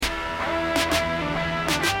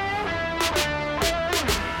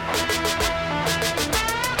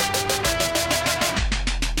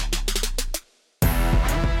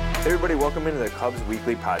welcome into the Cubs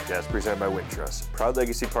Weekly Podcast presented by Wintrust, proud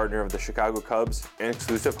legacy partner of the Chicago Cubs and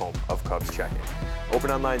exclusive home of Cubs Checking.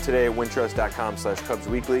 Open online today at wintrust.com/Cubs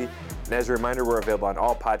Weekly. And as a reminder, we're available on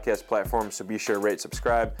all podcast platforms, so be sure to rate,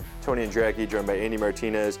 subscribe. Tony Andracki, joined by Andy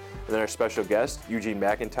Martinez, and then our special guest, Eugene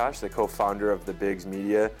McIntosh, the co-founder of the Bigs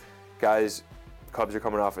Media. Guys, Cubs are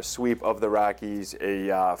coming off a sweep of the Rockies,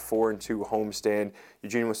 a 4-2 homestand.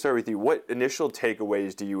 Eugene, we'll start with you. What initial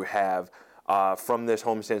takeaways do you have from this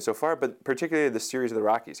homestand so far, but particularly the series of the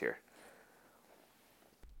Rockies here?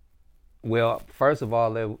 Well, first of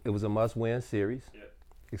all, it was a must-win series,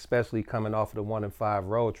 especially coming off of the 1-5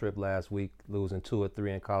 road trip last week, losing 2 or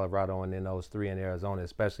 3 in Colorado and then those 3 in Arizona,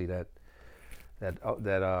 especially that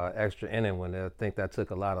extra inning when I think that took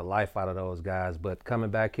a lot of life out of those guys. But coming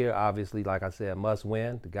back here, obviously, like I said,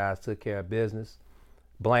 must-win. The guys took care of business,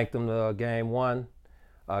 blanked them game 1.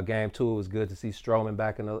 Game 2, it was good to see Stroman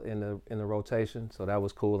back in the rotation, so that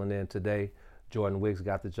was cool. And then today, Jordan Wicks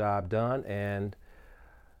got the job done, and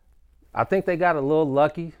I think they got a little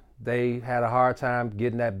lucky. They had a hard time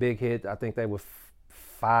getting that big hit. I think they were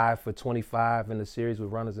 5 for 25 in the series with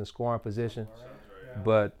runners in scoring position.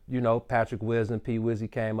 But, Patrick Wisdom, P. Wizzy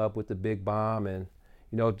came up with the big bomb, and,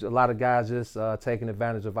 a lot of guys just taking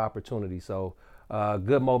advantage of opportunity. So,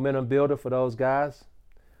 good momentum builder for those guys.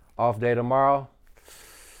 Off day tomorrow.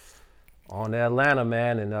 On to Atlanta,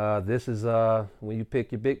 man, and this is when you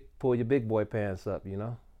pull your big boy pants up,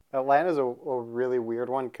 Atlanta's a really weird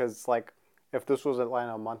one because, if this was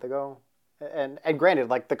Atlanta a month ago, and granted,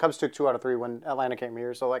 the Cubs took 2 out of 3 when Atlanta came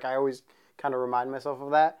here, so, I always kind of remind myself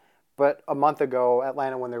of that. But a month ago,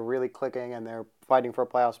 Atlanta, when they're really clicking and they're fighting for a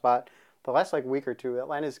playoff spot, the last, week or two,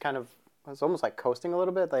 Atlanta's it's almost coasting a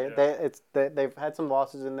little bit. They've had some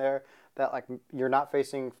losses in there that, you're not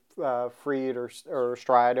facing Fried or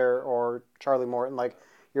Strider or Charlie Morton.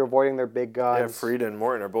 You're avoiding their big guns. Yeah, Fried and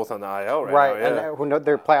Morton are both on the IL right now. Right, and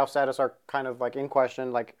their playoff status are kind of, in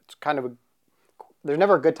question. It's kind of there's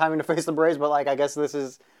never a good timing to face the Braves, but, I guess this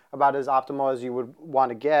is about as optimal as you would want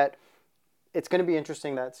to get. It's going to be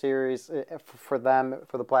interesting, that series, for them,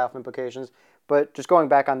 for the playoff implications. But just going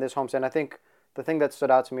back on this homestand, I think the thing that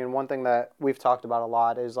stood out to me, and one thing that we've talked about a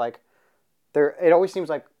lot, is, it always seems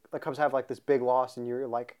like the Cubs have, this big loss, and you're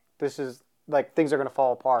this is, things are going to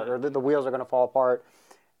fall apart, or the wheels are going to fall apart.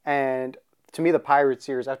 And to me, after the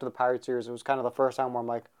Pirates series, it was kind of the first time where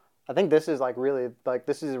I'm I think this is, really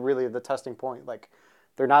the testing point.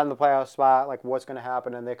 They're not in the playoff spot, what's going to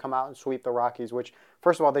happen, and they come out and sweep the Rockies, which,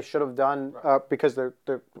 first of all, they should have done because they're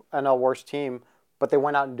the NL worst team, but they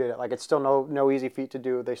went out and did it. It's still no easy feat to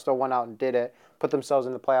do. They still went out and did it, put themselves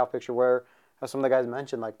in the playoff picture where, as some of the guys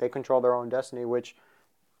mentioned, they control their own destiny, which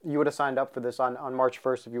you would have signed up for this on March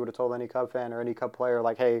 1st if you would have told any Cub fan or any Cub player,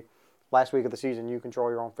 hey, last week of the season, you control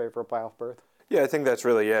your own fate for a playoff berth. Yeah, I think that's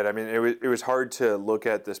really it. I mean, it was hard to look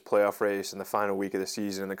at this playoff race in the final week of the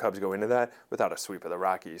season and the Cubs go into that without a sweep of the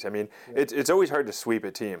Rockies. I mean, it's always hard to sweep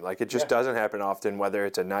a team. It just doesn't happen often, whether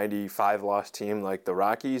it's a 95-loss team like the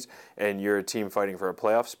Rockies and you're a team fighting for a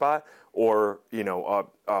playoff spot, or a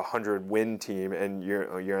 100-win team and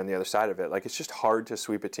you're on the other side of it. It's just hard to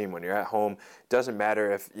sweep a team when you're at home. It doesn't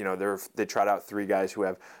matter if they trot out 3 guys who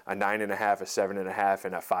have a 9.5, a 7.5,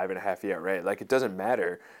 and a 5.5 ERA. It doesn't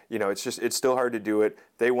matter. It's still hard to do it.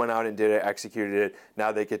 They went out and did it, executed it.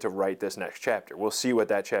 Now they get to write this next chapter. We'll see what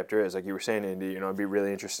that chapter is. Like you were saying, Andy, it'd be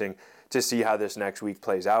really interesting to see how this next week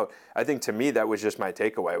plays out. I think to me that was just my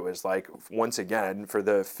takeaway, was once again, for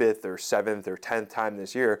the 5th or 7th or 10th time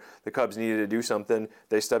this year, the Cubs needed to do something.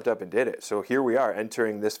 They stepped up and did it. So here we are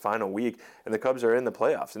entering this final week, and the Cubs are in the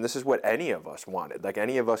playoffs. And this is what any of us wanted,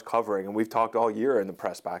 any of us covering. And we've talked all year in the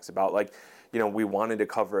press box about we wanted to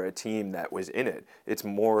cover a team that was in it. It's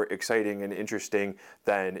more exciting and interesting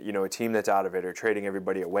than, a team that's out of it or trading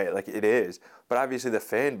everybody away. It is. But obviously the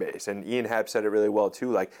fan base, and Ian Happ said it really well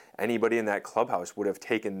too, anybody in that clubhouse would have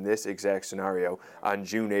taken this exact scenario on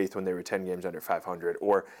June 8th when they were 10 games under 500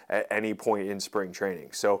 or at any point in spring training.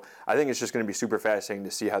 So I think it's just going to be super fascinating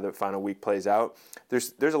to see how the final week plays out.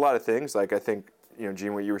 There's a lot of things, I think,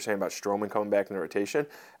 Gene, what you were saying about Stroman coming back in the rotation,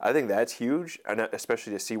 I think that's huge, and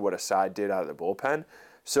especially to see what Assad did out of the bullpen.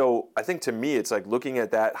 So I think to me, it's looking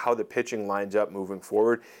at that, how the pitching lines up moving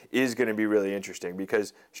forward is going to be really interesting,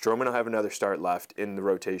 because Stroman will have another start left in the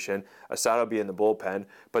rotation. Assad will be in the bullpen,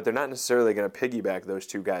 but they're not necessarily going to piggyback those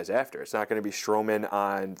 2 guys after. It's not going to be Stroman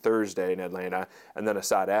on Thursday in Atlanta and then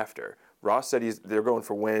Assad after. Ross said they're going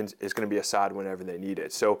for wins. It's going to be Assad whenever they need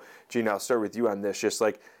it. So, Gene, I'll start with you on this. Just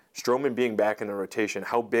Stroman being back in the rotation,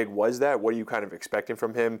 how big was that? What are you kind of expecting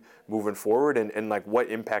from him moving forward, and what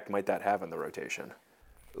impact might that have on the rotation?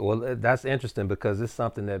 Well, that's interesting because it's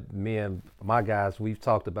something that me and my guys we've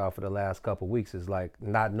talked about for the last couple of weeks. Is like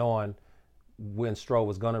not knowing when Stroh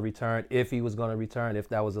was going to return, if he was going to return, if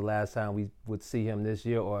that was the last time we would see him this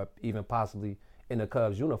year, or even possibly in the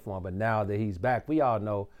Cubs uniform. But now that he's back, we all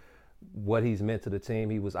know what he's meant to the team.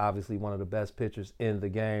 He was obviously one of the best pitchers in the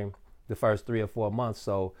game the first 3 or 4 months.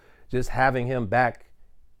 So just having him back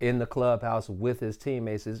in the clubhouse with his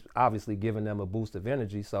teammates is obviously giving them a boost of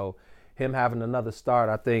energy. So him having another start,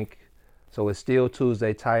 I think, so it's still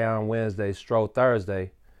Tuesday, Taillon Wednesday, Stroh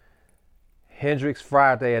Thursday, Hendricks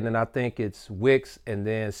Friday, and then I think it's Wicks and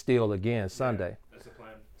then Steele again Sunday. Yeah, that's the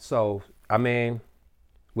plan. So, I mean,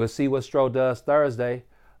 we'll see what Stroh does Thursday.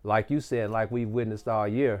 Like you said, like we've witnessed all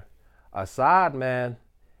year. Aside, man,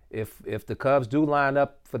 if the Cubs do line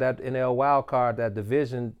up for that NL wild card, that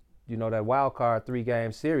division, that wild card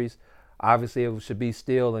 3-game series, obviously it should be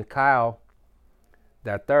Steele and Kyle.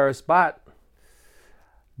 That third spot,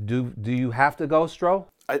 do you have to go Stroh?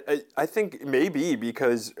 I think maybe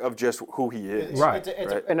because of just who he is. Right.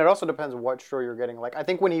 And it also depends on what Stroh you're getting. Like, I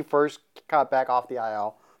think when he first got back off the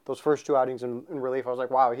IL, those first 2 outings in relief, I was like,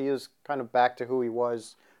 wow, he is kind of back to who he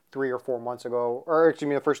was 3 or 4 months ago. Or, excuse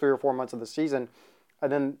me, the first 3 or 4 months of the season.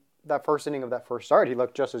 And then that first inning of that first start, he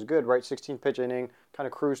looked just as good, right? 16-pitch inning, kind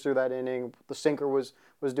of cruised through that inning. The sinker was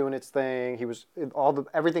doing its thing.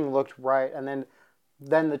 Everything looked right. And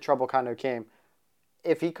then the trouble kind of came.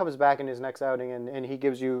 If he comes back in his next outing and he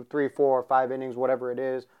gives you 3, 4, 5 innings, whatever it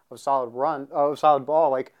is, of solid ball,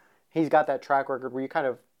 like he's got that track record where you kind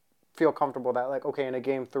of feel comfortable that, like, okay, in a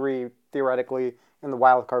game 3, theoretically in the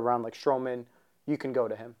wild card round, like Stroman, you can go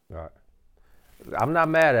to him. All right. I'm not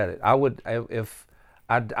mad at it. I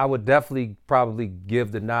would definitely probably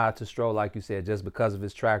give the nod to Stroh, like you said, just because of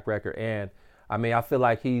his track record. And I mean, I feel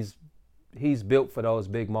like he's built for those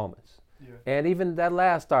big moments. Yeah. And even that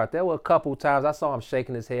last start, there were a couple times I saw him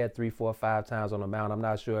shaking his head 3, 4, 5 times on the mound. I'm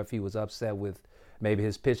not sure if he was upset with maybe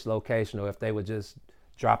his pitch location or if they were just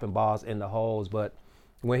dropping balls in the holes. But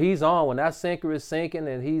when he's on, when that sinker is sinking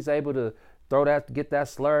and he's able to get that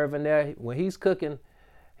slurve in there, when he's cooking,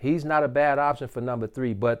 he's not a bad option for number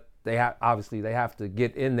 3. But they have to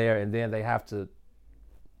get in there, and then they have to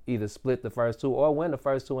either split the first 2 or win the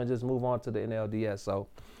first 2 and just move on to the NLDS. So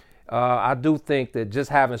I do think that just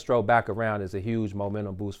having Stroh back around is a huge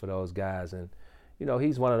momentum boost for those guys. And,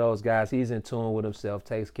 he's one of those guys. He's in tune with himself,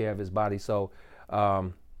 takes care of his body. So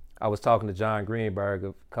I was talking to John Greenberg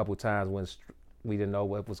a couple times when we didn't know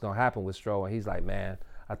what was going to happen with Stroh. And he's like, man,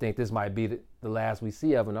 I think this might be the last we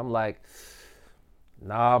see of him. And I'm like,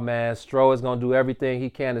 nah, man, Stroh is going to do everything he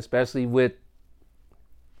can, especially with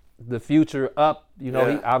the future up. He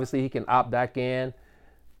can opt back in.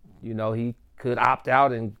 He could opt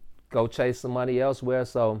out and go chase some money elsewhere.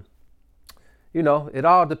 So, it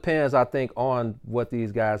all depends, I think, on what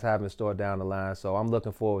these guys have in store down the line. So I'm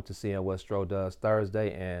looking forward to seeing what Stroh does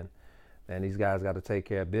Thursday. And these guys got to take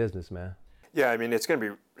care of business, man. Yeah, I mean, it's going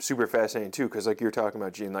to be super fascinating, too, because like you're talking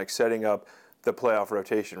about, Gene, like setting up the playoff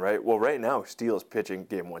rotation, right? Well, right now, Steele's pitching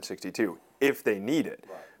game 162 if they need it.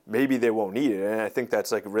 Right. Maybe they won't need it, and I think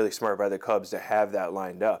that's like really smart by the Cubs to have that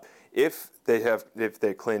lined up. If they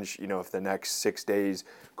clinch, if the next 6 days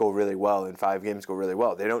go really well and 5 games go really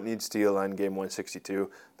well, they don't need Steele on game 162.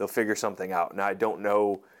 They'll figure something out. Now, I don't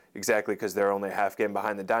know exactly because they're only a half game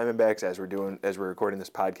behind the Diamondbacks as we're recording this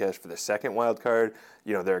podcast for the second wild card.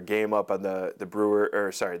 They're a game up on the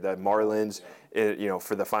Marlins.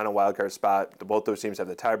 For the final wild card spot. Both those teams have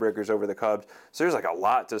the tiebreakers over the Cubs. So there's like a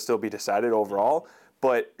lot to still be decided overall.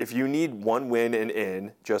 But if you need one win and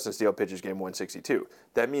in, Justin Steele pitches game 162.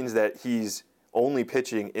 That means that he's only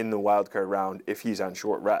pitching in the wild card round if he's on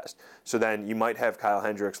short rest. So then you might have Kyle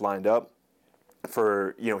Hendricks lined up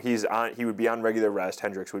for, he would be on regular rest.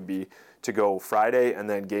 Hendricks would be to go Friday and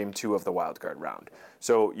then game 2 of the wild card round.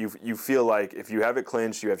 So you feel like if you have it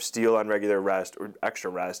clinched, you have Steele on regular rest or extra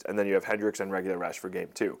rest, and then you have Hendricks on regular rest for game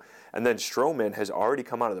 2. And then Stroman has already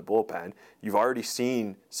come out of the bullpen. You've already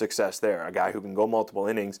seen success there, a guy who can go multiple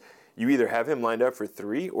innings. You either have him lined up for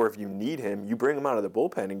 3, or if you need him, you bring him out of the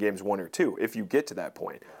bullpen in games 1 or 2 if you get to that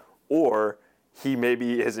point. Or he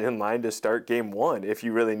maybe is in line to start game 1 if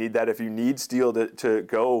you really need that. If you need Steele to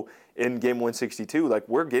go in game 162, like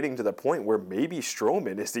we're getting to the point where maybe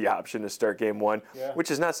Stroman is the option to start game 1, which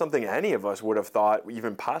is not something any of us would have thought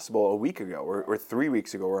even possible a week ago or 3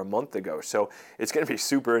 weeks ago or a month ago. So it's going to be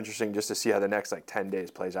super interesting just to see how the next 10 days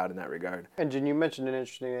plays out in that regard. And Jen, you mentioned an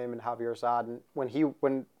interesting name in Javier Assad. And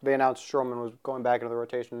when they announced Stroman was going back into the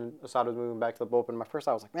rotation and Assad was moving back to the bullpen, my first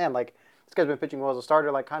thought was like, man, this guy's been pitching well as a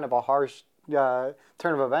starter, kind of a harsh turn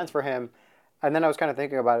of events for him. And then I was kind of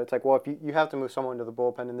thinking about it. It's like, well, if you have to move someone to the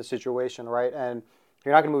bullpen in this situation, right? And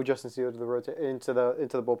You're not going to move Justin Steele into the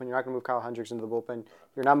bullpen. You're not going to move Kyle Hendricks into the bullpen.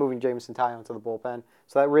 You're not moving Jameson Taillon into the bullpen.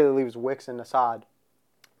 So that really leaves Wicks and Assad.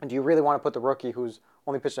 And do you really want to put the rookie who's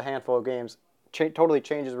only pitched a handful of games, totally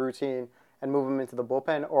change his routine and move him into the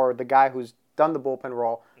bullpen, or the guy who's done the bullpen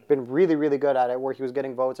role, been really, really good at it, where he was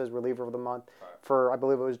getting votes as reliever of the month for, I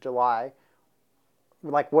believe it was July.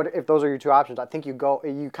 Like, what if those are your two options? I think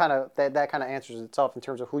that kind of answers itself in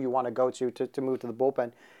terms of who you want to go to move to the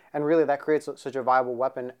bullpen, and really that creates such a viable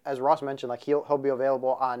weapon. As Ross mentioned, like he'll be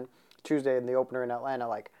available on Tuesday in the opener in Atlanta.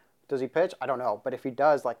 Like, does he pitch? I don't know, but if he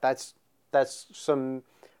does, like that's some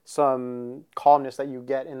calmness that you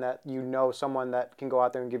get in that someone that can go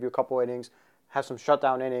out there and give you a couple innings, have some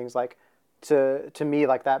shutdown innings. Like to me,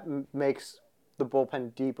 like that makes the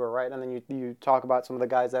bullpen deeper, right? And then you talk about some of the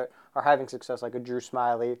guys that are having success, like a Drew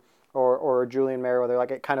Smiley or a Julian Merriweather.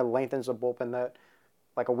 Like it kind of lengthens the bullpen. That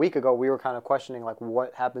like a week ago we were kind of questioning like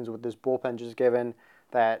what happens with this bullpen, just given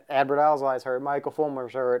that Adbert Alzol's hurt, Michael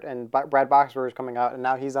Fulmer's hurt, and Brad Boxberger is coming out, and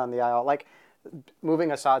now he's on the IL. Like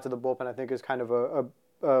moving Assad to the bullpen, I think is kind of a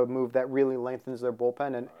move that really lengthens their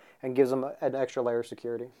bullpen and gives them an extra layer of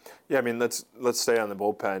security. Yeah, I mean, let's stay on the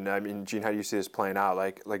bullpen. I mean, Gene, how do you see this playing out?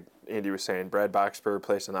 Like Andy was saying, Brad Boxberger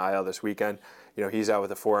placed on the IL this weekend. He's out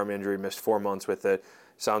with a forearm injury, missed 4 months with it.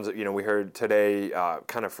 Sounds, we heard today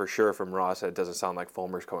kind of for sure from Ross that it doesn't sound like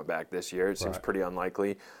Fulmer's coming back this year. It seems pretty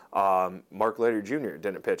unlikely. Mark Leiter Jr.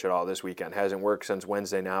 didn't pitch at all this weekend. Hasn't worked since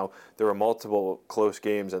Wednesday now. There were multiple close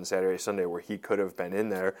games on Saturday, Sunday where he could have been in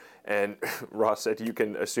there. And Ross said you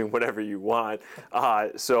can assume whatever you want.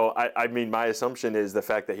 So, I mean, my assumption is the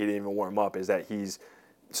fact that he didn't even warm up is that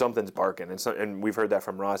something's barking, and we've heard that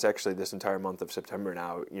from Ross actually this entire month of September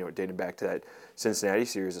now, dating back to that Cincinnati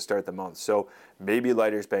series to start the month. So maybe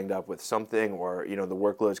Leiter's banged up with something, or the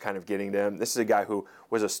workload's kind of getting to him. This is a guy who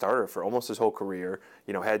was a starter for almost his whole career,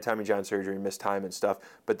 had Tommy John surgery, missed time and stuff,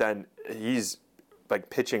 but then he's like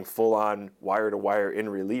pitching full on wire to wire in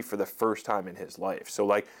relief for the first time in his life. So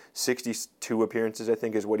like 62 appearances I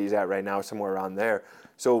think is what he's at right now, somewhere around there.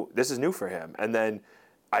 So this is new for him. And then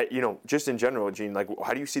just in general, Gene, like,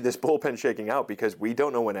 how do you see this bullpen shaking out? Because we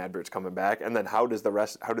don't know when Adbert's coming back, and then how do the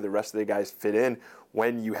rest of the guys fit in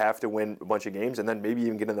when you have to win a bunch of games, and then maybe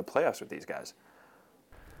even get in the playoffs with these guys?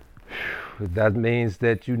 That means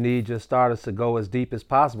that you need your starters to go as deep as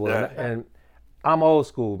possible. Yeah. And I'm old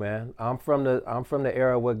school, man. I'm from the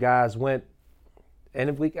era where guys went,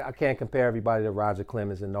 and I can't compare everybody to Roger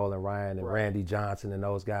Clemens and Nolan Ryan and Randy Johnson and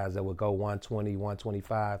those guys that would go 120,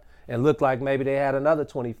 125 and look like maybe they had another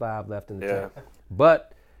 25 left in the tank.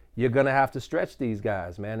 But you're gonna have to stretch these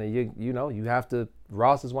guys, man, and you have to.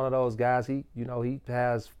 Ross is one of those guys. He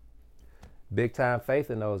has big time faith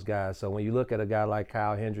in those guys. So when you look at a guy like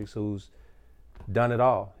Kyle Hendricks, who's done it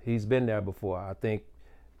all, he's been there before. I think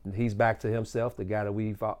he's back to himself, the guy that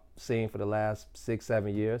we've seen for the last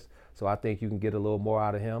 6-7 years. So I think you can get a little more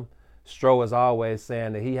out of him. Stroh is always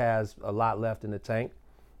saying that he has a lot left in the tank.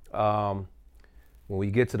 When we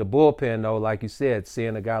get to the bullpen, though, like you said,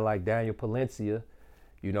 seeing a guy like Daniel Palencia,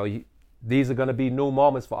 these are going to be new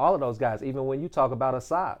moments for all of those guys. Even when you talk about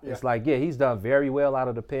Assad, it's like, he's done very well out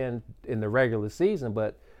of the pen in the regular season,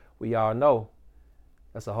 but we all know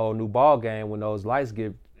that's a whole new ball game when those lights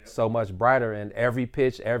get so much brighter, and every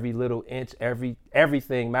pitch, every little inch,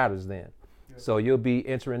 everything matters then. So you'll be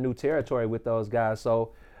entering new territory with those guys.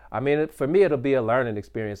 So, I mean, for me, it'll be a learning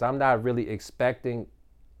experience. I'm not really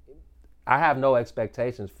I have no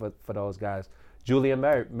expectations for those guys. Julian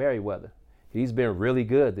Merriweather, he's been really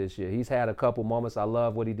good this year. He's had a couple moments. I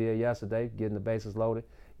love what he did yesterday, getting the bases loaded,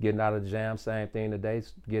 getting out of the jam. Same thing today,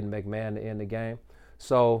 getting McMahon to end the game.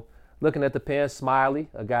 So looking at the pen, Smiley,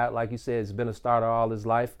 a guy, like you said, has been a starter all his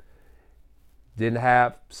life.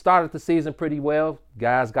 Started the season pretty well.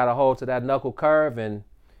 Guys got a hold to that knuckle curve, and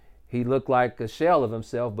he looked like a shell of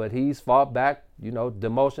himself, but he's fought back.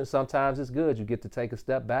 Demotion sometimes is good. You get to take a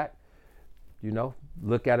step back,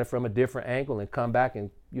 look at it from a different angle and come back, and,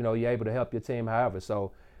 you're able to help your team however.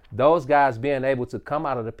 So those guys being able to come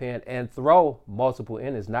out of the pen and throw multiple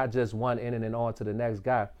innings, not just one inning and on to the next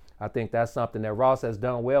guy, I think that's something that Ross has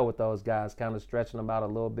done well with those guys, kind of stretching them out a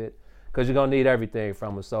little bit, because you're going to need everything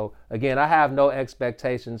from them. So, again, I have no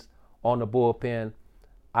expectations on the bullpen.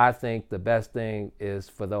 I think the best thing is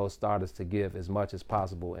for those starters to give as much as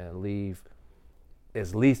possible and leave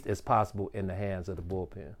as least as possible in the hands of the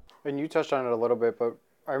bullpen. And you touched on it a little bit, but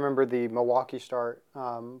I remember the Milwaukee start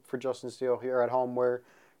for Justin Steele here at home, where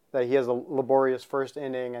that he has a laborious first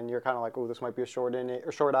inning, and you're kind of like, oh, this might be a short inning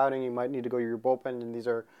or short outing. You might need to go to your bullpen, and these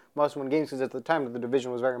are must-win games, because at the time the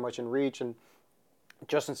division was very much in reach, and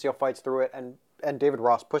Justin Steele fights through it, and David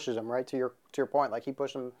Ross pushes him, right, to your point. Like, he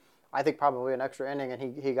pushed him I think probably an extra inning, and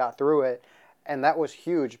he got through it, and that was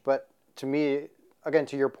huge. But to me, again,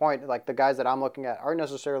 to your point, like the guys that I'm looking at aren't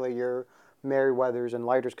necessarily your Merriweathers and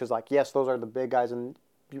Lighters, because like yes, those are the big guys, and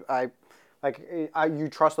you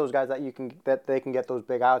trust those guys that they can get those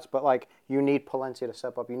big outs, but like you need Palencia to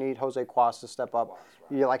step up, you need Jose Cuas to step up,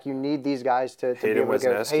 you need these guys to be able to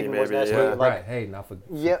get Hayden Wesneski, right? Hayden,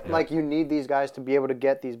 like you need these guys to be able to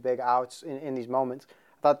get these big outs in these moments.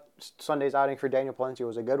 I thought Sunday's outing for Daniel Palencia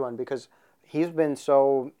was a good one because he's been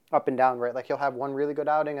so up and down, right? Like he'll have one really good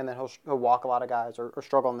outing and then he'll walk a lot of guys or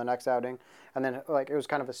struggle in the next outing, and then like it was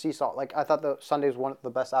kind of a seesaw. Like I thought the Sunday's one of the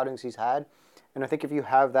best outings he's had. And I think if you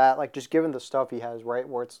have that, like just given the stuff he has, right,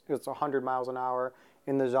 where it's 100 miles an hour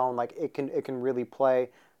in the zone, like it can really play.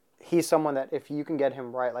 He's someone that if you can get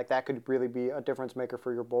him right, like that could really be a difference maker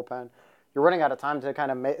for your bullpen. You're running out of time to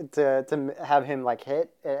kind of to have him like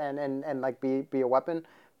hit and like be a weapon,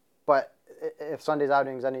 but if Sunday's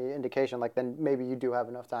outing is any indication, like then maybe you do have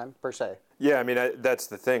enough time per se. Yeah, I mean that's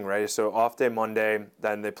the thing, right? So off day Monday,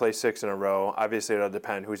 then they play 6 in a row. Obviously, it'll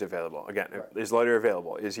depend who's available. Again, right. Is Leiter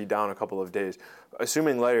available? Is he down a couple of days?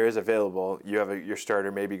 Assuming Leiter is available, you have your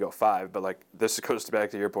starter maybe go 5. But like this goes back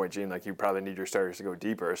to your point, Gene. Like you probably need your starters to go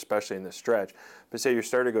deeper, especially in this stretch. But say your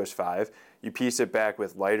starter goes 5, you piece it back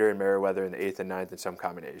with Leiter and Merriweather in the 8th and 9th in some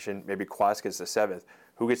combination. Maybe Cuas gets the 7th.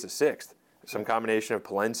 Who gets the 6th? Some combination of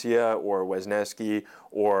Palencia or Wesneski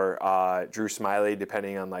or Drew Smyly,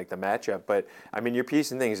 depending on like the matchup. But I mean, you're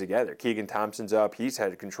piecing things together. Keegan Thompson's up; he's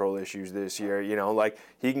had control issues this year. You know, like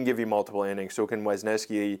he can give you multiple innings. So can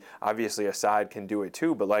Wesneski. Obviously, Assad can do it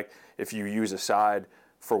too. But like, if you use Assad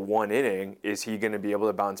for 1 inning, is he going to be able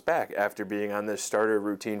to bounce back after being on this starter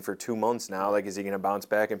routine for 2 months now? Like, is he going to bounce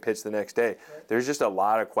back and pitch the next day? There's just a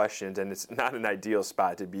lot of questions, and it's not an ideal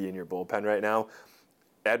spot to be in your bullpen right now.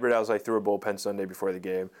 Adbert Alzolay threw a bullpen Sunday before the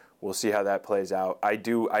game. We'll see how that plays out. I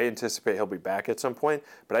anticipate he'll be back at some point,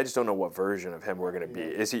 but I just don't know what version of him we're going to be.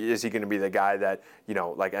 Is he going to be the guy that, you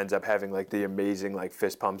know, like ends up having like the amazing like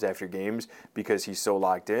fist pumps after games because he's so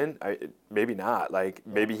locked in? Maybe not. Like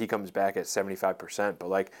maybe he comes back at 75%, but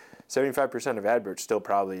like 75% of Adbert still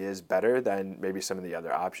probably is better than maybe some of the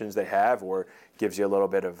other options they have, or gives you a little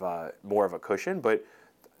bit of more of a cushion. But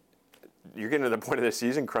you're getting to the point of the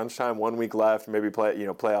season, crunch time, 1 week left, maybe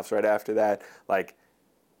playoffs right after that. Like,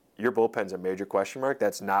 your bullpen's a major question mark.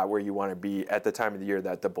 That's not where you want to be at the time of the year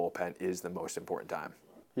that the bullpen is the most important time.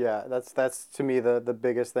 Yeah, that's to me the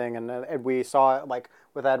biggest thing, and we saw it like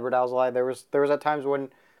with Adbert Alzolay. There was at times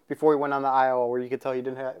when before he went on the IL where you could tell he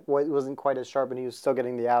wasn't quite as sharp, and he was still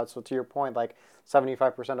getting the outs. So to your point, like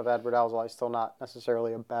 75% of Adbert Alzolay is still not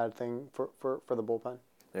necessarily a bad thing for the bullpen.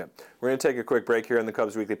 Yeah. We're going to take a quick break here on the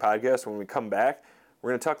Cubs Weekly Podcast. When we come back,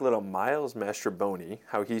 we're going to talk a little Miles Mastrobuoni,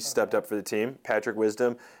 how he stepped up for the team, Patrick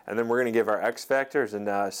Wisdom, and then we're going to give our X factors and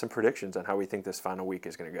some predictions on how we think this final week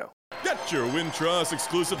is going to go. Get your Wintrust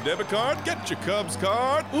exclusive debit card. Get your Cubs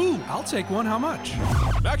card. Ooh, I'll take one. How much?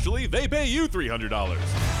 Actually, they pay you $300.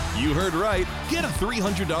 You heard right. Get a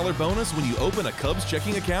 $300 bonus when you open a Cubs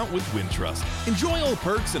checking account with Wintrust. Enjoy all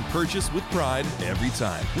perks and purchase with pride every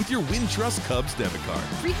time with your Wintrust Cubs debit card.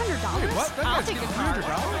 $300? What? I'll take a $300.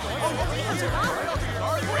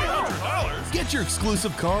 $300? Get your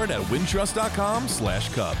exclusive card at wintrust.com/Cubs.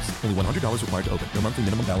 Only $100 required to open. No monthly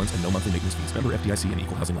minimum balance and no monthly maintenance fees. Member FDIC and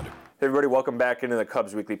equal housing lender. Hey everybody, welcome back into the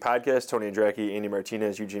Cubs Weekly Podcast. Tony Andracki, Andy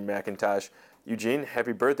Martinez, Eugene McIntosh. Eugene,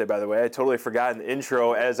 happy birthday, by the way. I totally forgot in the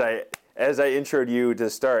intro as I introed you to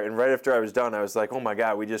start, and right after I was done, I was like, oh my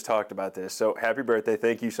God, we just talked about this. So happy birthday.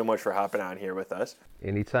 Thank you so much for hopping on here with us.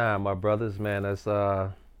 Anytime, my brothers, man. It's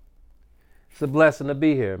a blessing to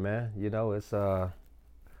be here, man. You know, it's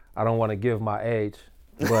I don't want to give my age,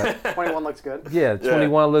 but 21 looks good. Yeah,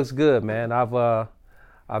 21 looks good, man.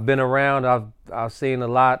 I've been around. I've seen a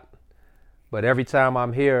lot, but every time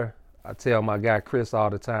I'm here, I tell my guy Chris all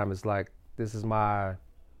the time, it's like, this is my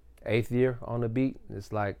 8th year on the beat.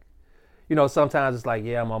 It's like, you know, sometimes it's like,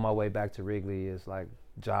 yeah, I'm on my way back to Wrigley. It's like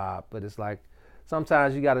job, but it's like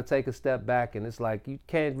sometimes you got to take a step back, and it's like you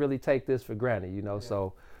can't really take this for granted, you know. Yeah.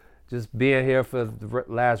 So just being here for the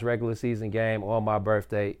last regular season game on my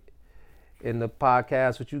birthday in the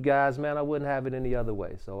podcast with you guys, man, I wouldn't have it any other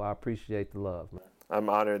way. So I appreciate the love, man. I'm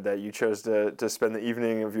honored that you chose to spend the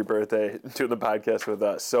evening of your birthday doing the podcast with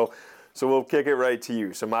us. So we'll kick it right to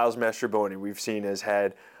you. So Miles Mastrobuoni, we've seen, has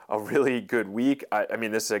had a really good week. I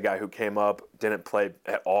mean, this is a guy who came up, didn't play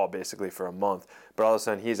at all basically for a month, but all of a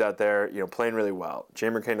sudden he's out there, you know, playing really well.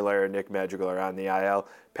 Jeimer Candelario and Nick Madrigal are on the IL.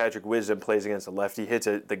 Patrick Wisdom plays against a lefty, hits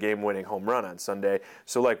the game-winning home run on Sunday.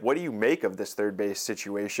 So, like, what do you make of this third base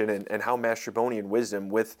situation and how Mastrobuoni and Wisdom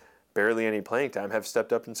with barely any playing time have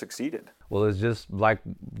stepped up and succeeded. Well, it's just like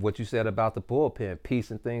what you said about the bullpen,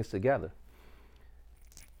 piecing things together.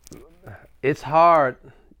 It's hard.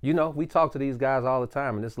 You know, we talk to these guys all the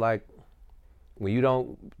time, and it's like when you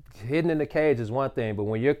don't – hitting in the cage is one thing, but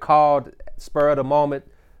when you're called spur of the moment,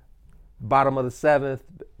 bottom of the seventh,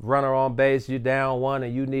 runner on base, you're down one,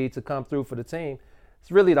 and you need to come through for the team,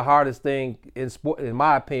 it's really the hardest thing in sport, in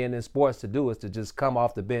my opinion, in sports to do is to just come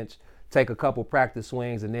off the bench, take a couple practice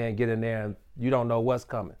swings, and then get in there, and you don't know what's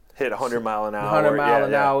coming. Hit 100 mile an hour. 100 mile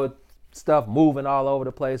an hour, stuff moving all over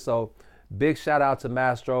the place. So big shout out to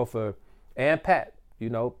Mastro and Pat. You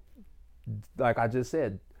know, like I just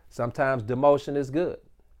said, sometimes demotion is good.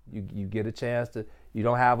 You get a chance to, you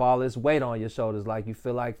don't have all this weight on your shoulders. Like you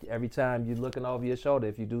feel like every time you're looking over your shoulder,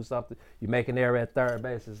 if you do something, you make an error at third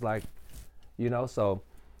base. It's like, you know, so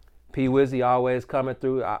P. Wizzy always coming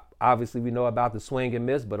through. Obviously, we know about the swing and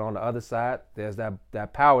miss, but on the other side, there's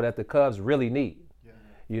that power that the Cubs really need. Yeah.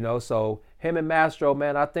 You know, so him and Mastro,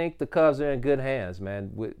 man, I think the Cubs are in good hands,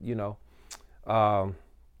 man. With, you know,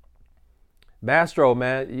 Mastro,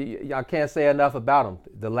 man, I can't say enough about him.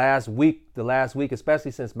 The last week,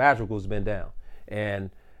 especially since Madrigal's been down,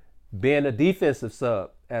 and being a defensive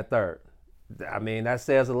sub at third, I mean, that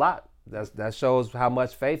says a lot. That shows how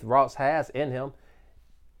much faith Ross has in him.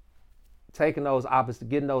 Getting those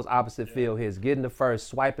opposite field hits, getting the first,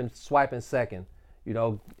 swiping second. You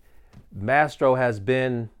know, Mastro has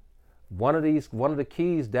been one of the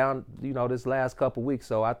keys down, you know, this last couple weeks.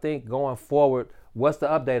 So I think going forward, what's the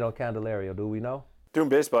update on Candelario? Do we know? Doing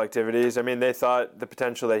baseball activities. I mean, they thought the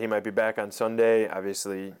potential that he might be back on Sunday.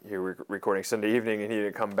 Obviously, here we're recording Sunday evening, and he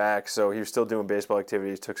didn't come back. So he was still doing baseball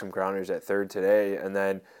activities, took some grounders at third today, and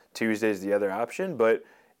then Tuesday's the other option. But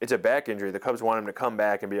it's a back injury. The Cubs want him to come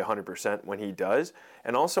back and be 100% when he does.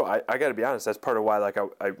 And also, I got to be honest, that's part of why, like,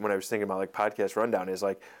 when I was thinking about, like, podcast rundown is,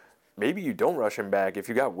 like, maybe you don't rush him back if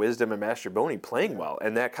you got Wisdom and Mastrobuoni playing well.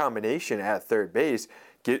 And that combination at third base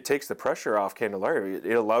takes the pressure off Candelario.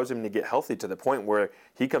 It allows him to get healthy to the point where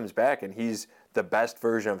he comes back and he's the best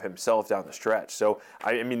version of himself down the stretch. So,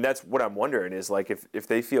 I mean, that's what I'm wondering is, like, if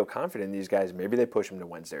they feel confident in theyese guys, maybe they push him to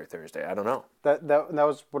Wednesday or Thursday. I don't know. That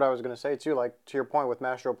was what I was going to say, too. Like, to your point with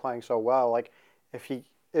Mastro playing so well, like, if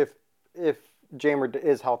Jeimer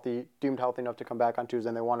is healthy, deemed healthy enough to come back on Tuesday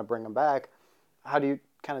and they want to bring him back, how do you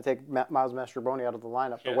kind of take Miles Mastrobuoni out of the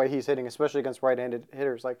lineup? The way he's hitting, especially against right-handed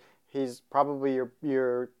hitters, like he's probably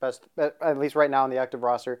your best, at least right now in the active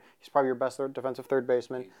roster, he's probably your best defensive third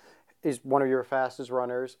baseman. He's one of your fastest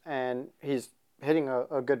runners, and he's hitting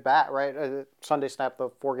a good bat, right? Sunday snapped the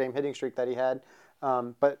 4-game hitting streak that he had.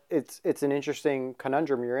 But it's an interesting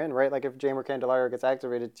conundrum you're in, right? Like if Jeimer Candelario gets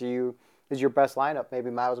activated, is your best lineup maybe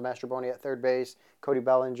Miles Mastrobuoni at third base, Cody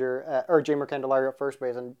Bellinger, or Jeimer Candelario at first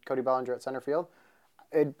base, and Cody Bellinger at center field?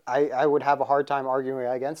 I would have a hard time arguing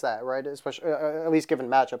against that, right? Especially at least given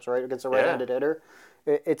matchups, right, against a right-handed hitter.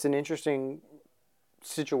 It's an interesting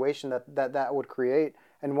situation that would create,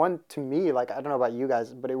 and one to me, like I don't know about you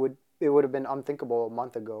guys, but it would have been unthinkable a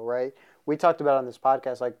month ago, right? We talked about on this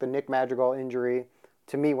podcast like the Nick Madrigal injury.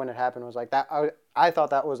 To me, when it happened, was like that. I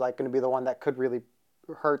thought that was like going to be the one that could really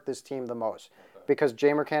hurt this team the most because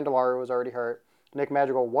Jeimer Candelario was already hurt. Nick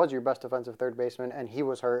Madrigal was your best defensive third baseman, and he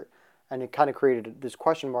was hurt. And it kind of created this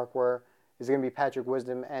question mark where is it going to be Patrick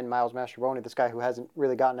Wisdom and Miles Mastrobuoni, this guy who hasn't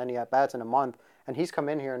really gotten any at-bats in a month. And he's come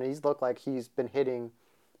in here and he's looked like he's been hitting,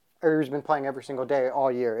 or he's been playing every single day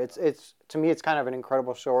all year. It's to me, it's kind of an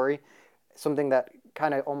incredible story, something that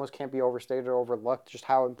kind of almost can't be overstated or overlooked, just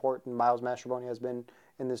how important Miles Mastrobuoni has been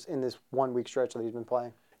in this 1 week stretch that he's been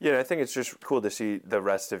playing. Yeah, I think it's just cool to see the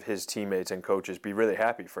rest of his teammates and coaches be really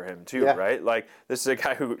happy for him too, right? Like, this is a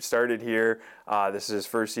guy who started here. This is his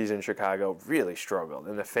first season in Chicago, really struggled.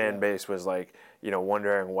 And the fan base was like, you know,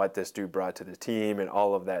 wondering what this dude brought to the team and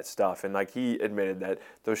all of that stuff. And, like, he admitted that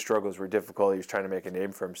those struggles were difficult. He was trying to make a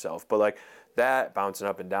name for himself. But, like, that bouncing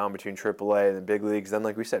up and down between AAA and the big leagues, then,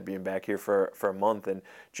 like we said, being back here for a month and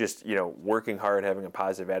just, you know, working hard, having a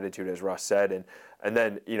positive attitude, as Russ said, and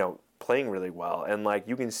then, you know, playing really well. And, like,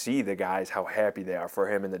 you can see the guys how happy they are for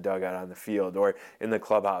him in the dugout on the field or in the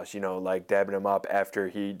clubhouse, you know, like dabbing him up after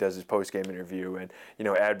he does his post-game interview. And, you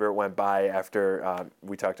know, Adbert went by after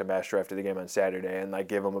we talked to Mastro after the game on Saturday and, like,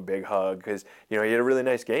 gave him a big hug because, you know, he had a really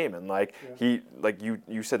nice game. And, like, he, like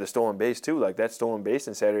you said, the stolen base too, like that stolen base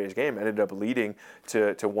in Saturday's game ended up leading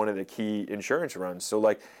to one of the key insurance runs. So,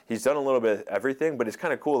 like, he's done a little bit of everything, but it's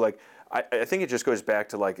kind of cool. Like, I think it just goes back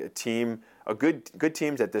to, like, a team, a good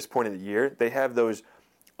teams at this point of the year, they have those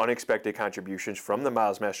unexpected contributions from the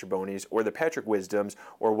Miles Mastrobonis or the Patrick Wisdoms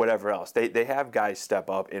or whatever else. They have guys step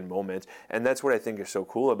up in moments, and that's what I think is so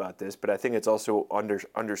cool about this. But I think it's also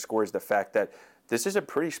underscores the fact that this is a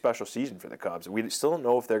pretty special season for the Cubs. We still don't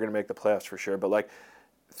know if they're going to make the playoffs for sure, but like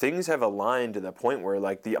things have aligned to the point where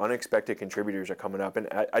like the unexpected contributors are coming up, and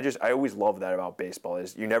I always love that about baseball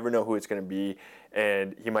is you never know who it's going to be,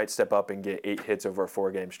 and he might step up and get 8 hits over a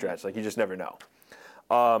 4-game stretch. Like you just never know.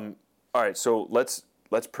 All right, so let's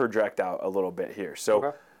project out a little bit here.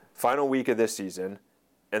 So final week of this season,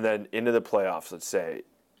 and then into the playoffs, let's say.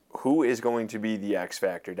 Who is going to be the X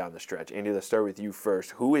factor down the stretch? Andy, let's start with you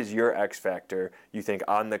first. Who is your X factor, you think,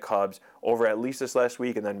 on the Cubs over at least this last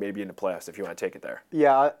week and then maybe in the playoffs if you want to take it there?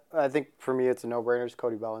 Yeah, I think for me it's a no-brainer. It's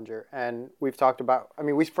Cody Bellinger. And we've talked about, I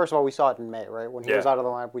mean, first of all, we saw it in May, right? When he was out of the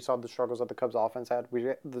lineup, we saw the struggles that the Cubs offense had,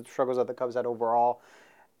 the struggles that the Cubs had overall.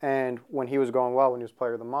 And when he was going well, when he was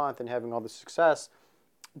player of the month and having all the success,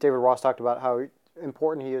 David Ross talked about how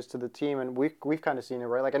important he is to the team. And we've kind of seen it,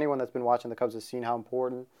 right? Like anyone that's been watching the Cubs has seen how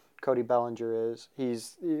important Cody Bellinger is.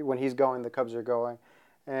 When he's going, the Cubs are going.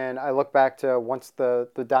 And I look back to once the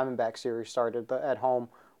Diamondback series started at home,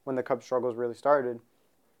 when the Cubs struggles really started.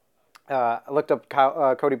 I looked up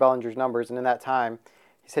Cody Bellinger's numbers, and in that time,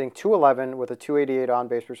 he's hitting .211 with a .288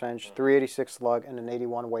 on-base percentage, .386 slug, and an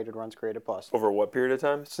 81 weighted runs created plus. Over what period of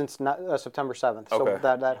time? Since September 7th. Okay.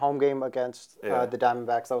 So that home game against the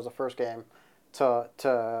Diamondbacks, that was the first game to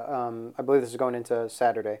I believe this is going into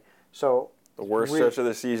Saturday. So the worst stretch of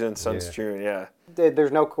the season since June,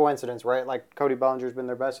 There's no coincidence, right? Like Cody Bellinger's been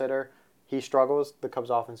their best hitter. He struggles. The Cubs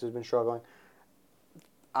offense has been struggling.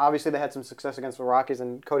 Obviously, they had some success against the Rockies,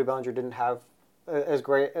 and Cody Bellinger didn't have as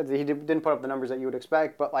great. He didn't put up the numbers that you would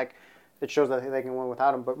expect, but like it shows that they can win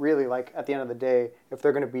without him. But really, like at the end of the day, if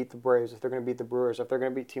they're going to beat the Braves, if they're going to beat the Brewers, if they're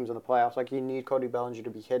going to beat teams in the playoffs, like you need Cody Bellinger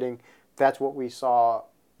to be hitting. That's what we saw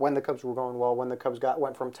when the Cubs were going well. When the Cubs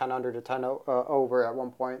went from 10 under to 10 over at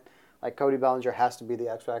one point. Like Cody Bellinger has to be the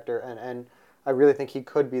X factor, and I really think he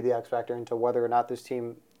could be the X factor into whether or not this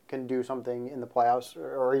team can do something in the playoffs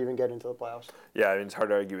or even get into the playoffs. Yeah, I mean, it's hard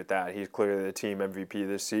to argue with that. He's clearly the team MVP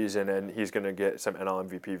this season, and he's going to get some NL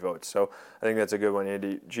MVP votes. So I think that's a good one,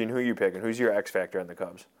 Andy. Gene, who are you picking? Who's your X factor on the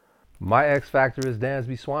Cubs? My X factor is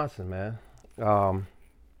Dansby Swanson, man.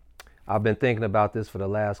 I've been thinking about this for the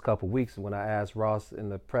last couple of weeks. When I asked Ross in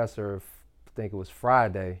the presser, I think it was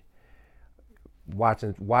Friday,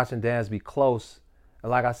 watching Dansby close,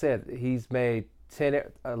 and like I said, he's made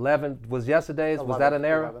 11 was yesterday's. 11, was that an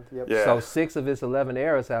error? 11, yep. Yeah. So 6 of his 11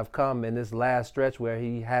 errors have come in this last stretch where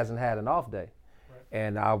he hasn't had an off day. Right.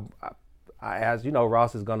 And I as you know,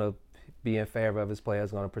 Ross is going to be in favor of his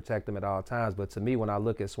players, going to protect them at all times. But to me, when I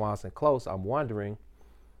look at Swanson close, I'm wondering,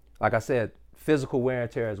 like I said, physical wear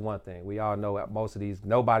and tear is one thing. We all know most of these,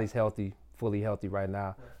 nobody's healthy, fully healthy right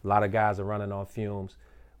now. Right. A lot of guys are running on fumes.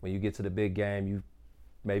 When you get to the big game, you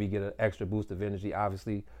maybe get an extra boost of energy.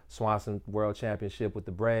 Obviously, Swanson World Championship with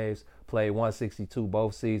the Braves, played 162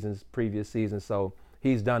 both seasons, previous seasons, so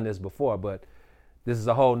he's done this before, but this is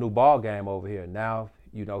a whole new ball game over here. Now,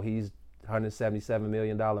 you know, he's $177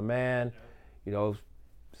 million man. You know,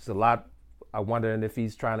 it's a lot. I'm wondering if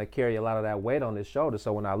he's trying to carry a lot of that weight on his shoulder.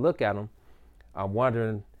 So when I look at him, I'm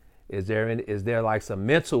wondering, is there like some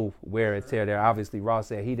mental wear and tear there? Obviously, Ross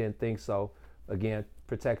said he didn't think so. Again,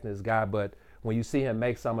 protecting his guy, but when you see him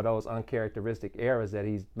make some of those uncharacteristic errors that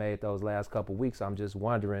he's made those last couple of weeks, I'm just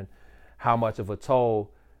wondering how much of a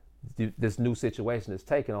toll this new situation is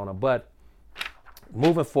taking on him. But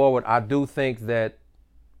moving forward, I do think that,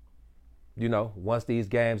 you know, once these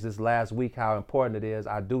games, this last week, how important it is,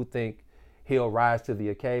 I do think he'll rise to the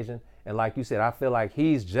occasion. And like you said, I feel like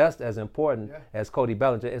he's just as important as Cody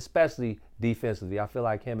Bellinger, especially defensively. I feel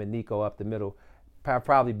like him and Nico up the middle have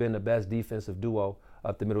probably been the best defensive duo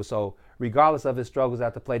up the middle. So regardless of his struggles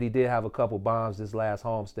at the plate, he did have a couple bombs this last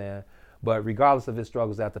homestand, but regardless of his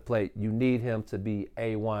struggles at the plate, you need him to be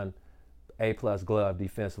A1, A+ glove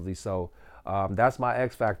defensively. So that's my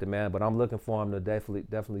X factor, man, but I'm looking for him to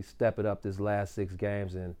definitely step it up this last 6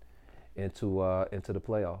 games and into the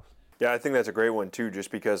playoffs. Yeah, I think that's a great one too, just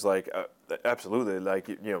because absolutely, like,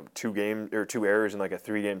 you know, 2 errors in like a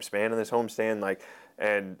 3-game span in this homestand, like,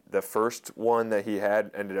 and the first one that he had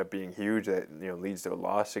ended up being huge that, you know, leads to a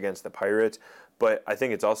loss against the Pirates. But I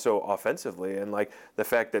think it's also offensively, and like the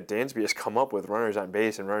fact that Dansby has come up with runners on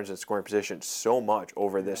base and runners in scoring position so much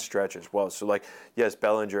over this stretch as well. So like, yes,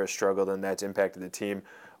 Bellinger has struggled and that's impacted the team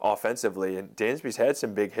offensively, and Dansby's had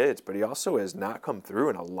some big hits, but he also has not come through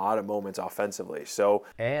in a lot of moments offensively. So,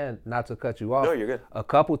 and not to cut you off, no, you're good. A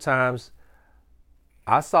couple times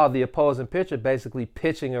I saw the opposing pitcher basically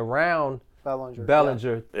pitching around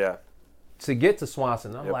Bellinger. Yeah. to get to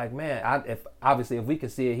Swanson, I'm like, man, if we can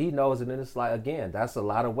see it, he knows it, and it's like, again, that's a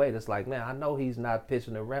lot of weight. It's like, man, I know he's not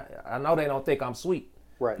pitching around. I know they don't think I'm sweet.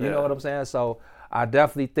 Right. You know what I'm saying? So I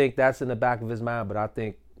definitely think that's in the back of his mind, but I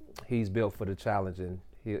think he's built for the challenge, and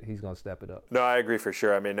he's going to step it up. No, I agree for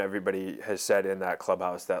sure. I mean, everybody has said in that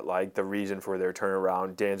clubhouse that, like, the reason for their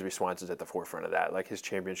turnaround, Dansby Swanson's at the forefront of that. Like, his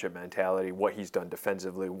championship mentality, what he's done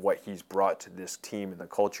defensively, what he's brought to this team and the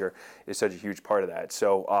culture is such a huge part of that.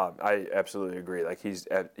 So I absolutely agree. Like, he's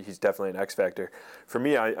definitely an X factor. For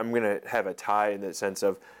me, I'm going to have a tie in the sense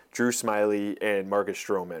of Drew Smyly and Marcus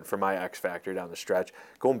Stroman for my X factor down the stretch.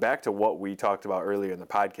 Going back to what we talked about earlier in the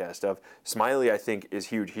podcast of Smyly, I think is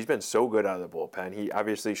huge. He's been so good out of the bullpen. He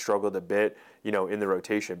obviously struggled a bit, in the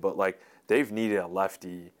rotation, but like they've needed a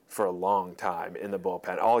lefty for a long time in the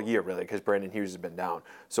bullpen all year really because Brandon Hughes has been down.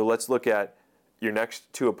 So let's look at your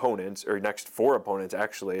next two opponents or next four opponents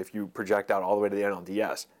actually if you project out all the way to the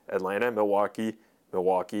NLDS. Atlanta, Milwaukee,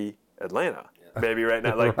 Atlanta. Maybe right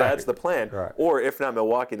now, like that's the plan. Right. Or if not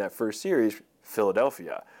Milwaukee in that first series,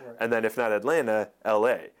 Philadelphia. Right. And then if not Atlanta,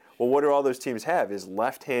 LA. Well, what do all those teams have is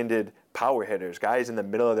left-handed power hitters, guys in the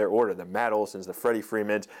middle of their order, the Matt Olsons, the Freddie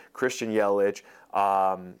Freemans, Christian Yelich,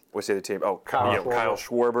 what's the other team? Oh, Kyle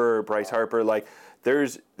Schwarber, Bryce Harper. Like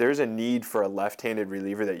there's a need for a left-handed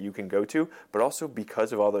reliever that you can go to, but also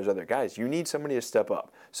because of all those other guys, you need somebody to step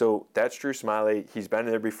up. So that's Drew Smyly. He's been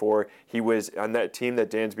there before. He was on that team that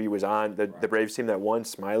Dansby was on, the Braves team that won.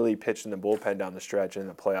 Smyly pitched in the bullpen down the stretch in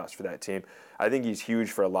the playoffs for that team. I think he's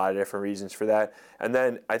huge for a lot of different reasons for that. And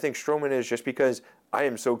then I think Stroman is just because I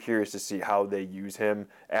am so curious to see how they use him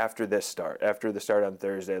after the start on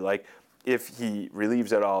Thursday. Like, if he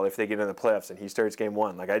relieves at all, if they get in the playoffs and he starts game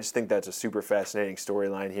one. Like, I just think that's a super fascinating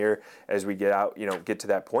storyline here as we get to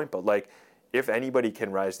that point. But, like, if anybody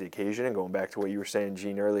can rise to the occasion, and going back to what you were saying,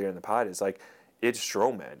 Gene, earlier in the pod, is like, it's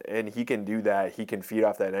Stroman, and he can do that. He can feed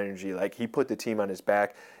off that energy. Like, he put the team on his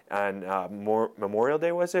back on Memorial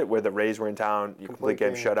Day, was it, where the Rays were in town, complete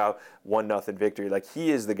game shutout, 1-0 victory. Like,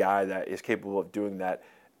 he is the guy that is capable of doing that,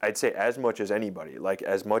 I'd say, as much as anybody, like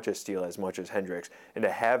as much as Steele, as much as Hendricks. And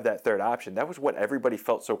to have that third option, that was what everybody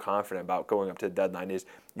felt so confident about going up to the deadline is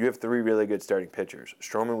you have three really good starting pitchers.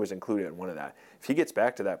 Stroman was included in one of that. If he gets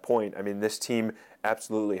back to that point, I mean, this team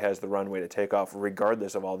absolutely has the runway to take off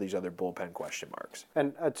regardless of all these other bullpen question marks.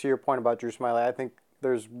 And to your point about Drew Smyly, I think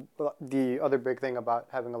there's the other big thing about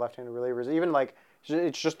having a left-handed reliever is even like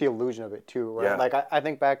it's just the illusion of it too, right? Yeah. Like I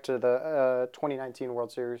think back to the 2019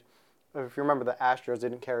 World Series. If you remember, the Astros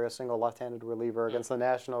didn't carry a single left-handed reliever against the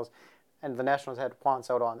Nationals, and the Nationals had Juan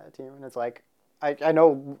Soto on that team. And it's like, I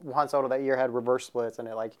know Juan Soto that year had reverse splits, and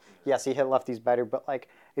yes, he hit lefties better, but like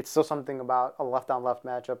it's still something about a left-on-left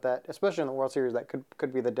matchup that, especially in the World Series, that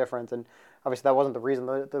could be the difference. And obviously, that wasn't the reason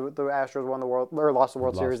the Astros won the lost the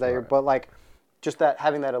World Series that year, but like just that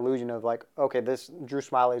having that illusion of like, okay, this Drew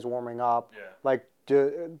Smyly's warming up, like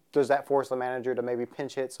does that force the manager to maybe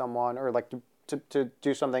pinch hit someone or like to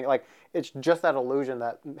do something like it's just that illusion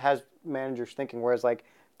that has managers thinking. Whereas like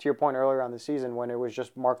to your point earlier on the season when it was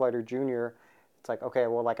just Mark Leiter Jr., it's like, okay,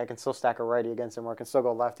 well, like I can still stack a righty against him or I can still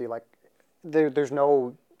go lefty. Like there's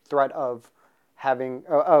no threat of having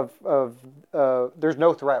there's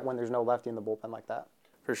no threat when there's no lefty in the bullpen like that.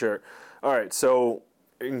 For sure. All right, so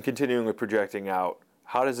in continuing with projecting out,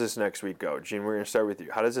 how does this next week go? Gene, we're going to start with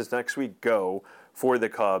you. How does this next week go for the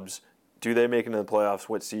Cubs? Do they make it into the playoffs?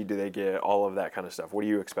 What seed do they get? All of that kind of stuff. What are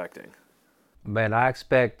you expecting? Man, I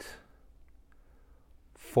expect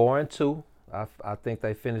 4-2. I think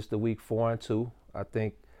they finished the week 4-2. I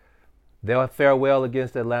think they'll fare well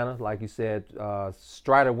against Atlanta. Like you said,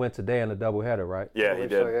 Strider went today in a doubleheader, right? Yeah, he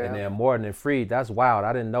did. So, yeah. And then Morton and Fried. That's wild.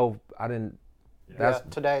 I didn't know. That's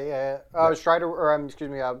today. Strider, or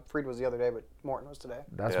Fried was the other day, but Morton was today.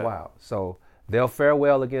 That's wild. So they'll fare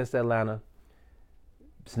well against Atlanta.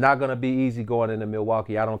 It's not going to be easy going into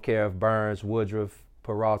Milwaukee. I don't care if Burns, Woodruff,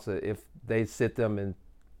 Peralta, if they sit them and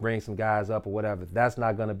bring some guys up or whatever. That's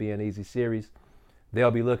not going to be an easy series.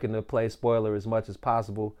 They'll be looking to play spoiler as much as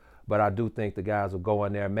possible, but I do think the guys will go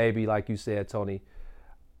in there. Maybe, like you said, Tony,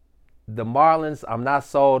 the Marlins, I'm not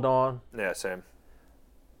sold on. Yeah, same.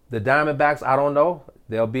 The Diamondbacks, I don't know.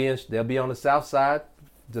 They'll be on the south side.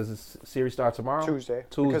 Does the series start tomorrow? Tuesday.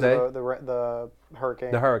 Because of the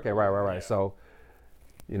hurricane. The hurricane, right. Yeah. So,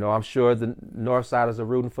 I'm sure the North Siders are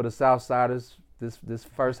rooting for the South Siders this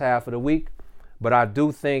first half of the week. But I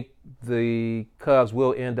do think the Cubs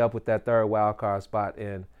will end up with that third wild card spot,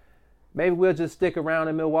 and maybe we'll just stick around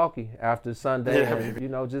in Milwaukee after Sunday,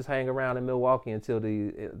 and just hang around in Milwaukee until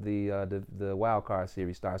the wild card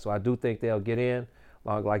series starts. So I do think they'll get in,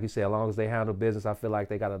 like you said, as long as they handle business. I feel like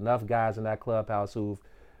they got enough guys in that clubhouse who've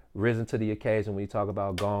risen to the occasion when you talk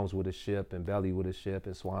about Gomes with a ship and Belly with a ship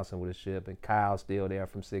and Swanson with a ship and Kyle still there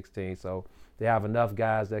from 16. So they have enough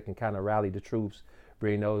guys that can kind of rally the troops,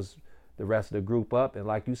 bring the rest of the group up. And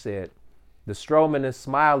like you said, the Stroman and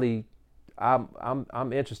Smiley,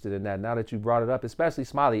 I'm interested in that now that you brought it up, especially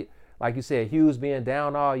Smiley. Like you said, Hughes being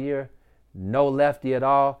down all year, no lefty at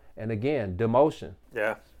all, and again, demotion.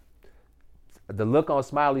 Yeah. The look on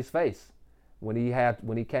Smiley's face when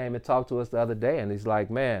he came and talked to us the other day, and he's like,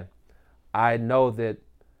 man, I know that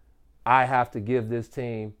I have to give this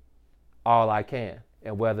team all I can.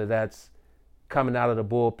 And whether that's coming out of the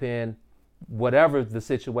bullpen, whatever the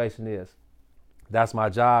situation is, that's my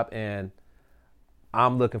job. And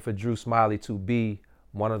I'm looking for Drew Smiley to be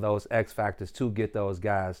one of those X factors to get those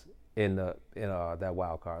guys in that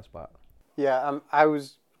wild card spot. Yeah, I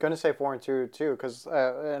was going to say 4-2 too, because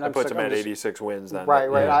that puts them at 86 wins then. Right.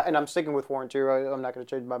 Yeah. And I'm sticking with 4-2. I'm not going to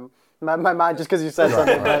change my mind just because you said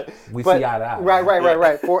something. Right. We see eye to eye.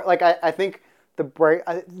 Right. I think the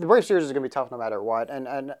Braves series is going to be tough no matter what,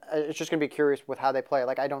 and it's just going to be curious with how they play.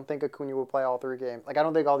 Like, I don't think Acuna will play all 3 games. Like, I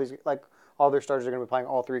don't think all their starters are going to be playing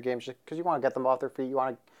all 3 games just because you want to get them off their feet. You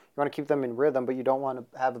want to keep them in rhythm, but you don't want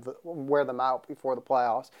to wear them out before the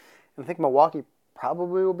playoffs. And I think Milwaukee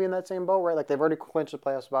probably will be in that same boat, right? Like, they've already clinched the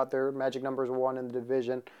playoff spot. Their magic number is 1 in the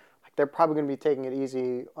division. Like, they're probably going to be taking it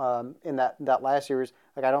easy in that last series.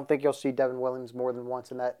 Like, I don't think you'll see Devin Williams more than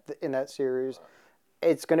once in that series.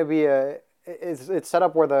 It's going to be it's set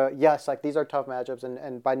up where these are tough matchups,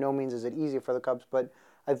 and by no means is it easy for the Cubs. But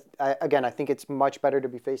I think it's much better to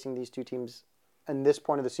be facing these two teams in this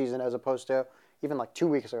point of the season as opposed to even like 2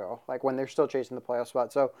 weeks ago, like when they're still chasing the playoff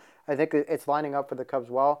spot. So I think it's lining up for the Cubs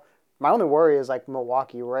well. My only worry is like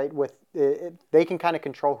Milwaukee, right? With they can kind of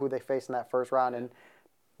control who they face in that first round, and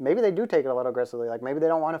maybe they do take it a little aggressively. Like maybe they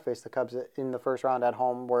don't want to face the Cubs in the first round at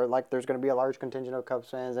home, where like there's going to be a large contingent of Cubs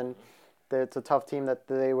fans, and it's a tough team that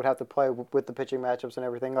they would have to play with the pitching matchups and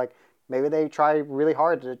everything. Like maybe they try really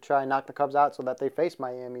hard to try and knock the Cubs out so that they face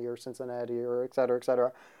Miami or Cincinnati or et cetera, et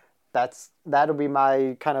cetera. That'll be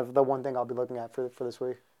my kind of the one thing I'll be looking at for this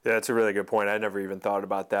week. Yeah, that's a really good point. I never even thought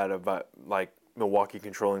about that, about like Milwaukee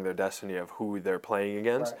controlling their destiny of who they're playing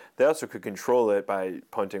against. Right. They also could control it by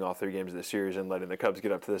punting all 3 games of the series and letting the Cubs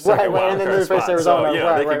get up to the second wild card spot. So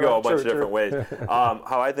they could go a bunch of different ways.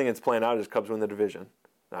 How I think it's playing out is Cubs win the division.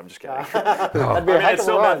 No, I'm just kidding. It's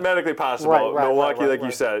still mathematically possible. Milwaukee, like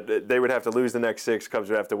you said, they would have to lose the next 6. Cubs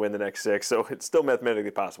would have to win the next 6. So it's still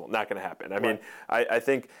mathematically possible. Not going to happen. I mean,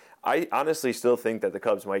 I honestly still think that the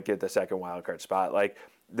Cubs might get the second wild card spot. Like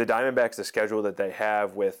the Diamondbacks, the schedule that they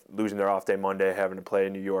have with losing their off day Monday, having to play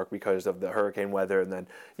in New York because of the hurricane weather, and then,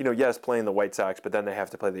 yes, playing the White Sox, but then they have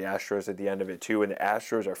to play the Astros at the end of it too, and the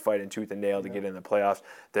Astros are fighting tooth and nail to get in the playoffs.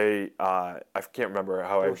 They, I can't remember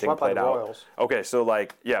how everything played out. Royals. Okay, so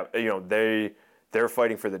they're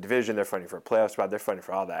fighting for the division, they're fighting for a playoff spot, they're fighting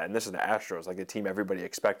for all that, and this is the Astros, like the team everybody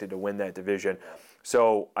expected to win that division.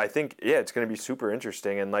 So I think, it's going to be super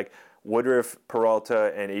interesting, and like Woodruff,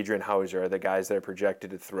 Peralta, and Adrian Hauser are the guys that are projected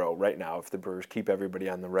to throw right now if the Brewers keep everybody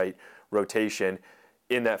on the right rotation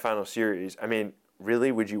in that final series. I mean,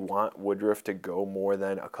 really, would you want Woodruff to go more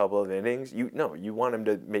than a couple of innings? You want him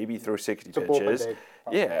to maybe throw 60 pitches.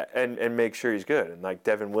 Yeah, and make sure he's good. And like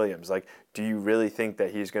Devin Williams, like, do you really think that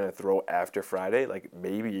he's going to throw after Friday? Like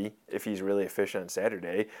maybe if he's really efficient on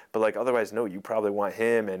Saturday, but like otherwise, no. You probably want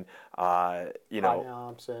him and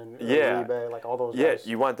Thompson, Uribe, like all those guys. Yeah,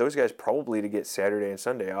 you want those guys probably to get Saturday and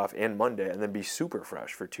Sunday off and Monday, and then be super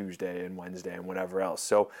fresh for Tuesday and Wednesday and whatever else.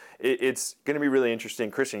 So it's going to be really interesting.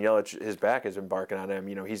 Christian Yelich, his back has been barking on him.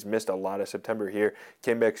 He's missed a lot of September here.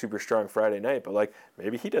 Came back super strong Friday night, but like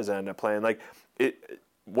maybe he doesn't end up playing. Like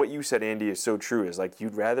what you said, Andy, is so true. Is like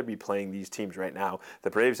you'd rather be playing these teams right now. The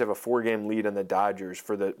Braves have a 4-game lead on the Dodgers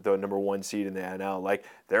for the number 1 seed in the NL. Like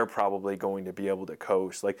they're probably going to be able to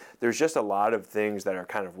coast. Like there's just a lot of things that are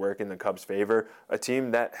kind of working the Cubs' favor. A team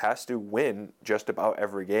that has to win just about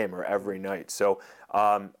every game or every night. So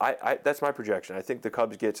I that's my projection. I think the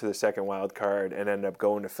Cubs get to the second wild card and end up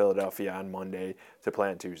going to Philadelphia on Monday to play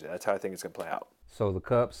on Tuesday. That's how I think it's going to play out.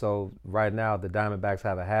 So right now the Diamondbacks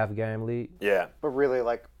have a half-game lead? Yeah. But really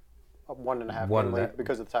like a 1.5 game lead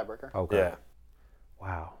because of the tiebreaker. Okay. Yeah.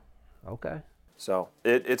 Wow. Okay. So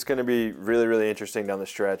it's going to be really, really interesting down the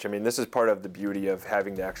stretch. I mean, this is part of the beauty of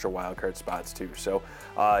having the extra wild card spots too. So,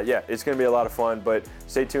 it's going to be a lot of fun. But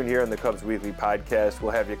stay tuned here on the Cubs Weekly Podcast.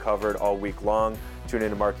 We'll have you covered all week long. Tune in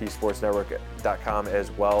to MarqueeSportsNetwork.com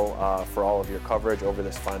as well for all of your coverage over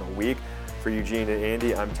this final week. For Eugene and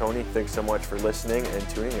Andy, I'm Tony. Thanks so much for listening and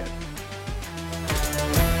tuning in.